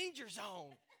the Danger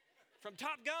Zone from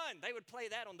Top Gun. They would play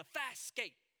that on the fast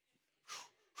skate.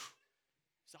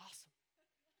 It's awesome.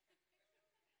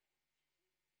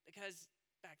 Because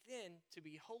back then, to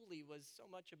be holy was so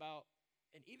much about,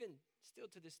 and even still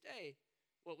to this day,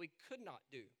 what we could not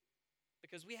do.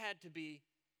 Because we had to be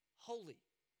holy.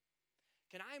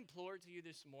 Can I implore to you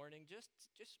this morning, just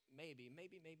maybe,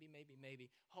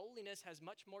 holiness has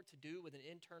much more to do with an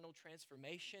internal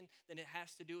transformation than it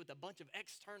has to do with a bunch of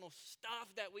external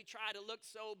stuff that we try to look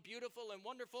so beautiful and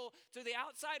wonderful to the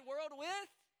outside world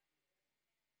with.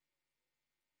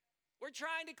 We're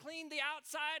trying to clean the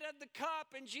outside of the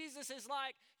cup, and Jesus is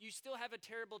like, you still have a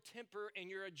terrible temper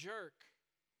and you're a jerk.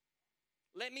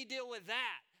 Let me deal with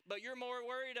that. But you're more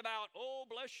worried about, oh,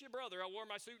 bless you, brother, I wore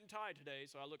my suit and tie today,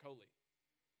 so I look holy.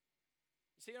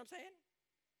 You see what I'm saying?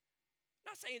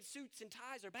 I'm not saying suits and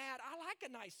ties are bad. I like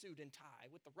a nice suit and tie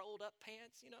with the rolled up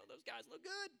pants. Those guys look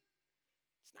good.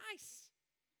 It's nice.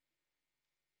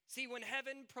 See, when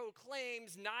heaven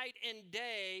proclaims night and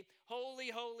day,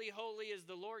 holy, holy, holy is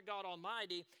the Lord God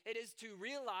Almighty, it is to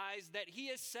realize that He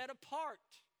is set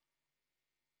apart.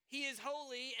 He is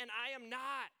holy and I am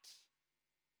not.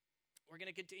 We're going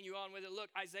to continue on with it. Look,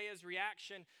 Isaiah's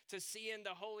reaction to seeing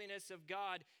the holiness of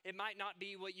God, it might not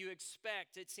be what you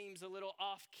expect. It seems a little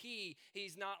off key.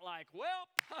 He's not like,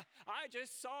 well, I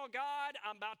just saw God.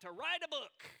 I'm about to write a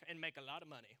book and make a lot of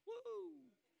money. Woo!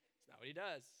 It's not what he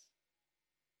does.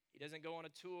 He doesn't go on a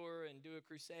tour and do a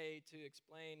crusade to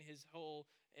explain his whole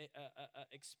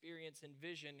experience and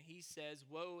vision. He says,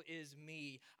 woe is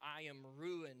me, I am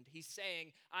ruined. He's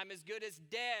saying, I'm as good as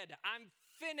dead. I'm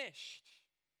finished.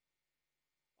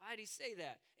 Why did he say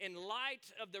that? In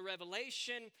light of the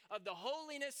revelation of the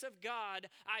holiness of God,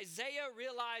 Isaiah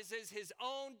realizes his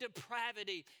own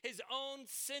depravity, his own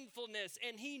sinfulness,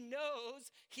 and he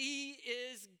knows he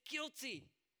is guilty.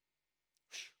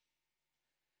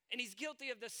 And he's guilty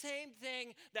of the same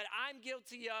thing that I'm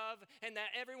guilty of and that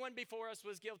everyone before us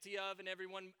was guilty of and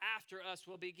everyone after us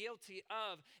will be guilty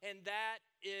of. And that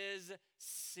is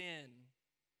sin.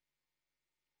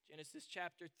 Genesis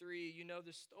chapter 3, you know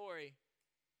the story.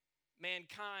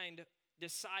 Mankind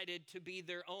decided to be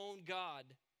their own God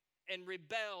and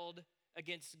rebelled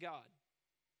against God.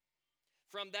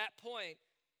 From that point,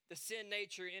 the sin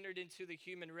nature entered into the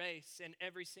human race, and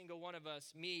every single one of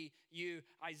us, me, you,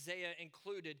 Isaiah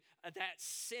included, that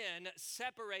sin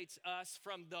separates us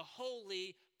from the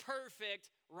holy, perfect,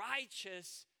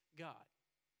 righteous God.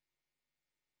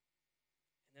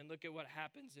 And then look at what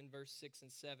happens in verse 6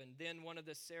 and 7. Then one of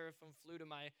the seraphim flew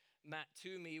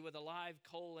to me with a live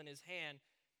coal in his hand,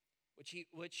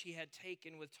 which he had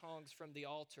taken with tongs from the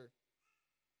altar.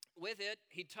 With it,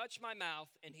 he touched my mouth,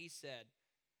 and he said,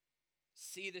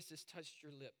 see, this has touched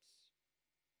your lips.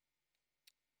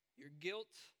 Your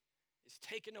guilt is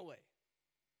taken away,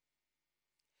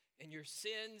 and your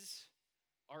sins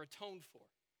are atoned for.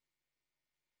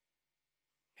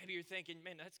 Maybe you're thinking,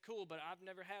 man, that's cool, but I've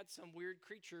never had some weird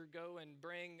creature go and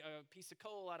bring a piece of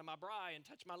coal out of my bri and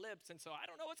touch my lips, and so I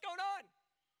don't know what's going on.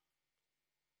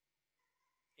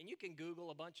 And you can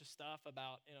Google a bunch of stuff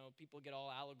about, people get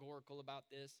all allegorical about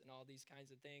this and all these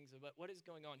kinds of things. But what is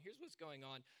going on? Here's what's going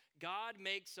on. God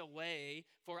makes a way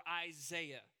for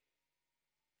Isaiah.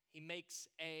 He makes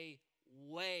a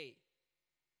way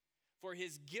for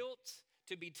his guilt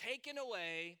to be taken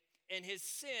away and his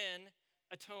sin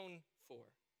atoned for.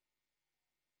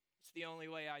 It's the only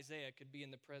way Isaiah could be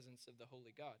in the presence of the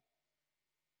holy God.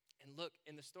 And look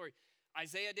in the story,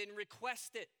 Isaiah didn't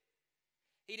request it.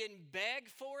 He didn't beg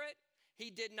for it.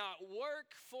 He did not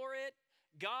work for it.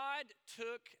 God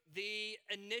took the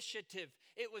initiative.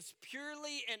 It was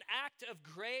purely an act of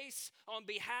grace on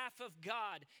behalf of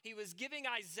God. He was giving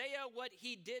Isaiah what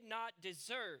he did not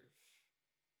deserve.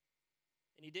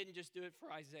 And he didn't just do it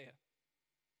for Isaiah.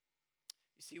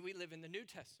 You see, we live in the New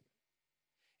Testament,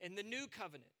 in the New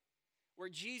Covenant, where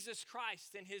Jesus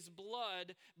Christ and his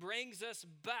blood brings us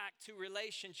back to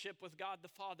relationship with God the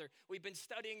Father. We've been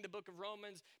studying the book of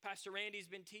Romans. Pastor Randy's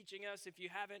been teaching us. If you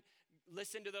haven't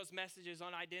listen to those messages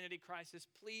on identity crisis,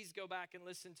 please go back and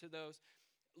listen to those.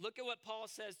 Look at what Paul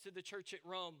says to the church at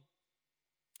Rome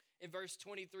in verse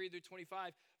 23 through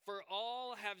 25. For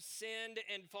all have sinned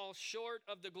and fall short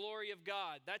of the glory of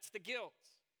God. That's the guilt.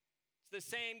 It's the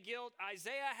same guilt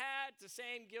Isaiah had, it's the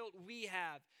same guilt we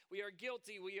have. We are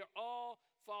guilty. We are all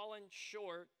fallen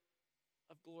short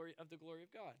of the glory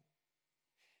of God.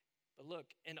 But look,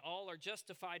 and all are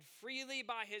justified freely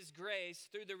by his grace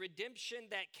through the redemption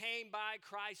that came by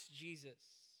Christ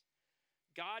Jesus.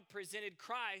 God presented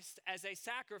Christ as a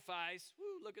sacrifice,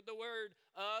 look at the word,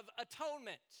 of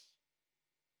atonement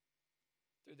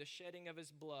through the shedding of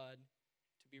his blood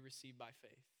to be received by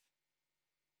faith.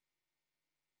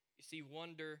 You see,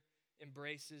 wonder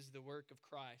embraces the work of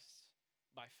Christ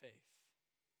by faith.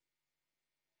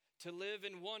 To live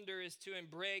in wonder is to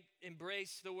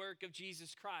embrace the work of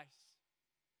Jesus Christ.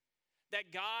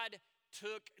 That God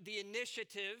took the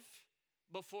initiative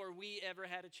before we ever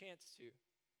had a chance to.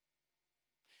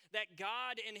 That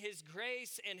God in his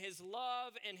grace and his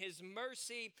love and his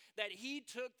mercy, that he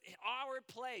took our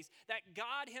place. That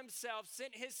God himself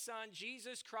sent his son,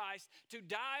 Jesus Christ, to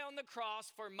die on the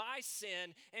cross for my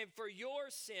sin and for your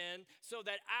sin so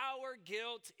that our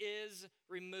guilt is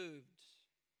removed.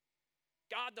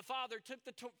 God the Father took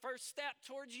the first step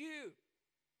towards you.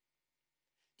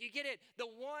 Do you get it? The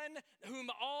one whom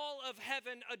all of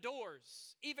heaven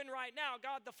adores. Even right now,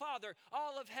 God the Father,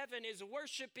 all of heaven is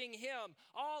worshiping him.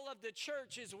 All of the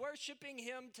church is worshiping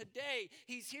him today.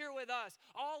 He's here with us.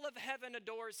 All of heaven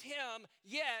adores him,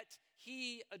 yet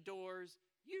he adores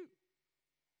you.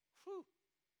 Whew.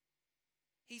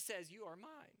 He says, you are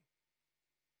mine.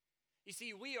 You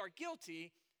see, we are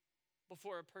guilty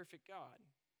before a perfect God.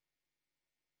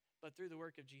 But through the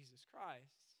work of Jesus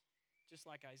Christ, just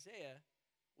like Isaiah,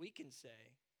 we can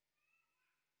say,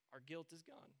 our guilt is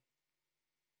gone.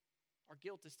 Our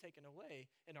guilt is taken away,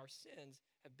 and our sins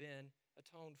have been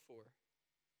atoned for.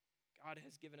 God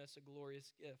has given us a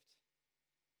glorious gift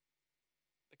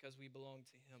because we belong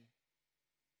to him.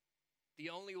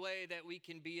 The only way that we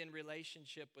can be in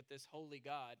relationship with this holy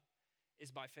God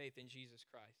is by faith in Jesus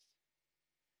Christ.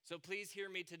 So please hear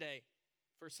me today.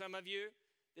 For some of you,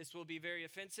 this will be very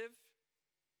offensive.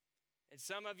 And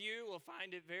some of you will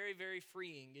find it very, very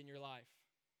freeing in your life.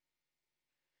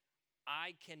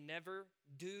 I can never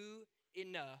do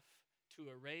enough to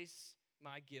erase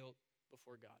my guilt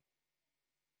before God.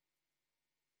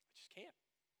 I just can't.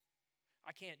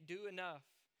 I can't do enough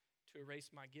to erase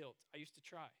my guilt. I used to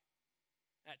try.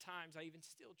 At times, I even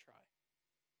still try.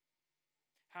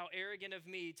 How arrogant of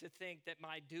me to think that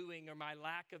my doing or my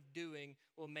lack of doing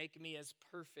will make me as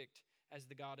perfect as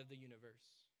the God of the universe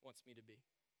wants me to be.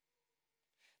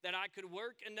 That I could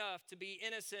work enough to be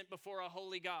innocent before a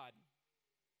holy God.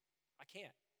 I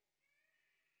can't.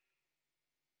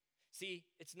 See,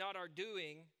 it's not our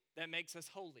doing that makes us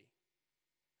holy.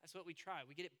 That's what we try.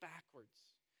 We get it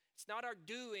backwards. It's not our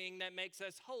doing that makes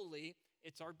us holy,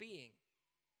 it's our being.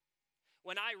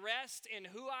 When I rest in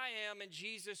who I am in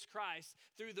Jesus Christ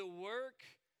through the work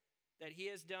that he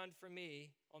has done for me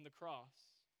on the cross,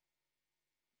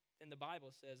 then the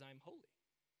Bible says I'm holy.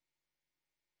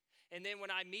 And then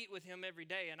when I meet with him every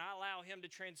day and I allow him to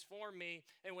transform me,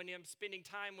 and when I'm spending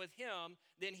time with him,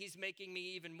 then he's making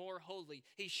me even more holy.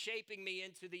 He's shaping me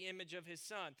into the image of his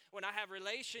son. When I have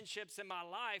relationships in my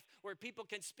life where people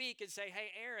can speak and say,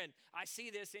 hey, Aaron, I see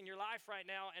this in your life right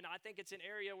now, and I think it's an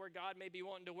area where God may be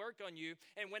wanting to work on you.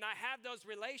 And when I have those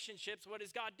relationships, what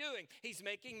is God doing? He's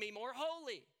making me more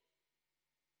holy.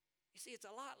 You see, it's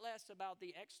a lot less about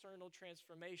the external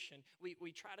transformation.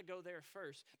 We try to go there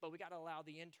first, but we got to allow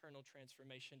the internal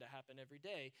transformation to happen every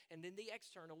day, and then the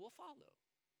external will follow.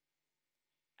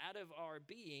 Out of our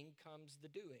being comes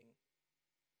the doing.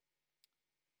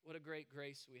 What a great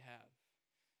grace we have.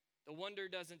 The wonder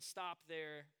doesn't stop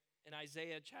there in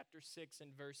Isaiah chapter 6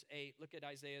 and verse 8. Look at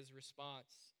Isaiah's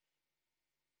response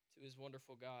to his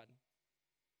wonderful God.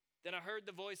 Then I heard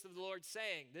the voice of the Lord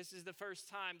saying, this is the first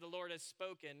time the Lord has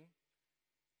spoken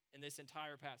in this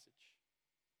entire passage,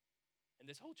 in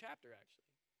this whole chapter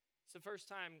actually. It's the first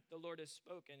time the Lord has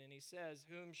spoken, and he says,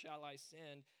 whom shall I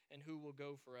send and who will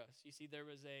go for us? You see, there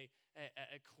was a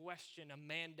question, a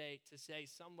mandate to say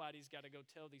somebody's got to go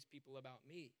tell these people about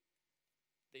me,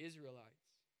 the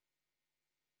Israelites.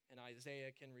 And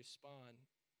Isaiah can respond,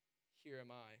 here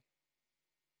am I,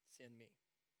 send me.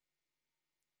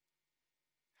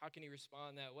 How can he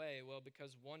respond that way? Well,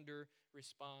 because wonder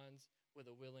responds with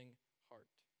a willing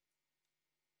heart.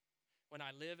 When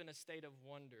I live in a state of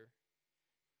wonder,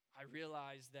 I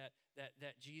realize that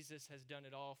Jesus has done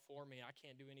it all for me. I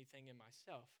can't do anything in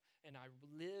myself. And I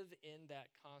live in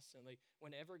that constantly.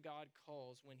 Whenever God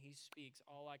calls, when he speaks,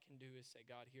 all I can do is say,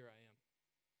 God, here I am.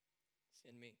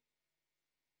 Send me.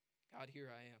 God, here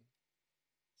I am.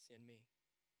 Send me.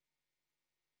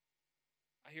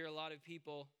 I hear a lot of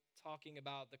people talking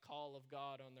about the call of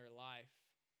God on their life,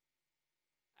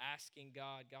 asking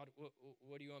God,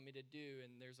 what do you want me to do?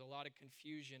 And there's a lot of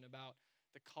confusion about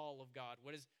the call of God.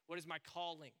 What is my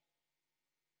calling?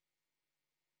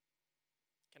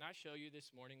 Can I show you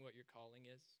this morning what your calling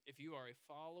is? If you are a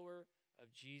follower of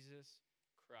Jesus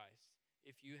Christ,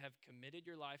 if you have committed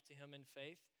your life to him in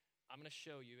faith, I'm going to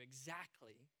show you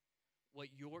exactly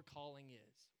what your calling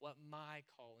is, what my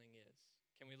calling is.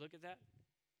 Can we look at that?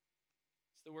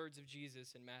 It's the words of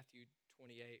Jesus in Matthew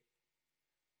 28.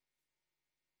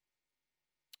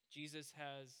 Jesus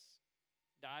has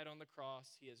died on the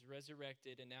cross, he has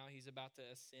resurrected, and now he's about to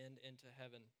ascend into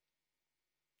heaven.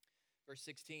 Verse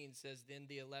 16 says, Then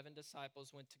the 11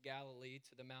 disciples went to Galilee,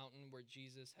 to the mountain where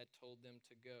Jesus had told them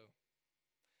to go.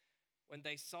 When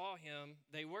they saw him,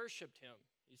 they worshiped him.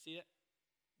 You see it?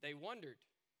 They wondered.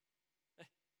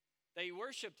 They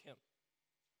worshiped him.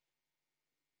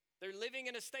 They're living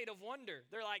in a state of wonder.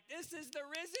 They're like, this is the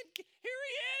risen, here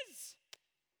he is.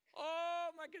 Oh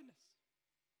my goodness.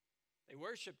 They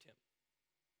worshiped him.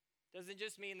 Doesn't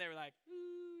just mean they were like,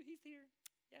 ooh, he's here.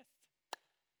 Yes.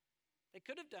 They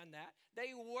could have done that.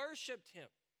 They worshiped him.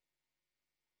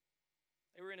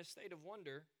 They were in a state of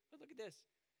wonder. But look at this.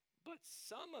 But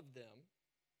some of them,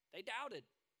 they doubted.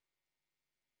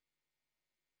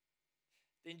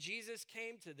 Then Jesus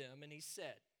came to them and he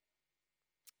said,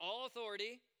 All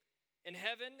authority in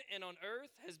heaven and on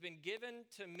earth has been given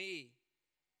to me.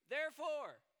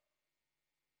 Therefore,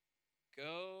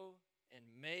 go and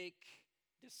make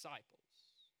disciples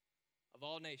of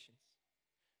all nations,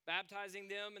 baptizing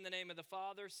them in the name of the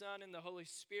Father, Son, and the Holy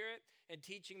Spirit, and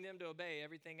teaching them to obey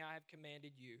everything I have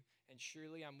commanded you. And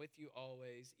surely I'm with you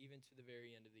always, even to the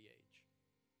very end of the age.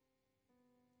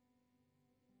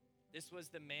 This was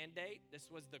the mandate. This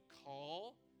was the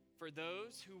call for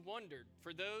those who wondered,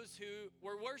 for those who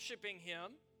were worshiping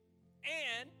him,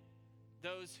 and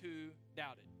those who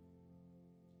doubted.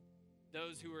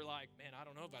 Those who were like, man, I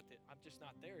don't know about that. I'm just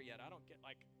not there yet. I don't get,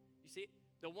 like, you see,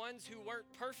 the ones who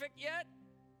weren't perfect yet,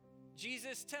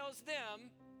 Jesus tells them,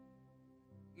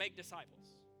 make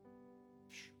disciples.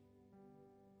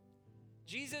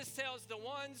 Jesus tells the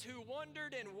ones who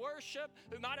wondered and worshiped,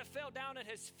 who might have fell down at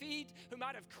his feet, who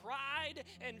might have cried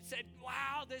and said,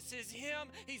 wow, this is him.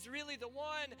 He's really the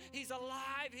one. He's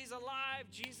alive. He's alive.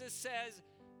 Jesus says,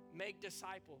 make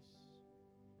disciples.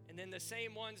 And then the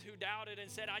same ones who doubted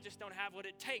and said, I just don't have what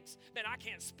it takes. Man, I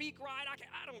can't speak right.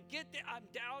 I don't get that. I'm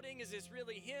doubting. Is this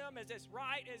really him? Is this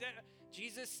right? Is that?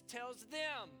 Jesus tells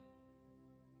them,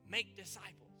 make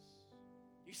disciples.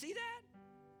 You see that?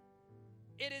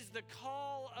 It is the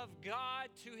call of God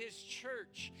to his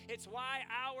church. It's why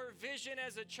our vision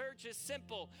as a church is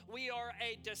simple. We are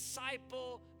a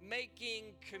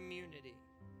disciple-making community.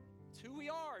 It's who we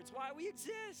are. It's why we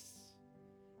exist.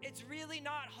 It's really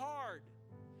not hard.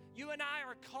 You and I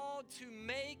are called to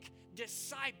make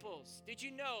disciples. Did you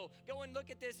know? Go and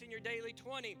look at this in your daily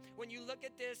 20. When you look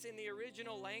at this in the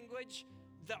original language,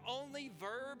 the only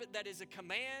verb that is a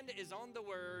command is on the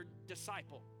word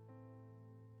disciple.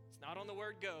 It's not on the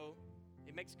word go.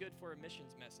 It makes good for a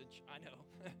missions message, I know.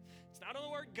 It's not on the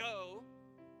word go.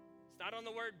 It's not on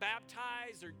the word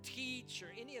baptize or teach or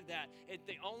any of that.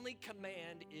 The only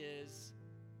command is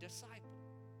disciple.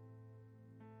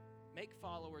 Make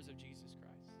followers of Jesus Christ.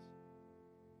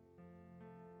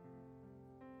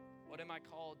 What am I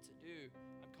called to do?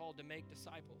 I'm called to make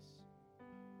disciples.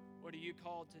 What are you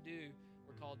called to do?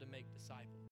 We're called to make disciples.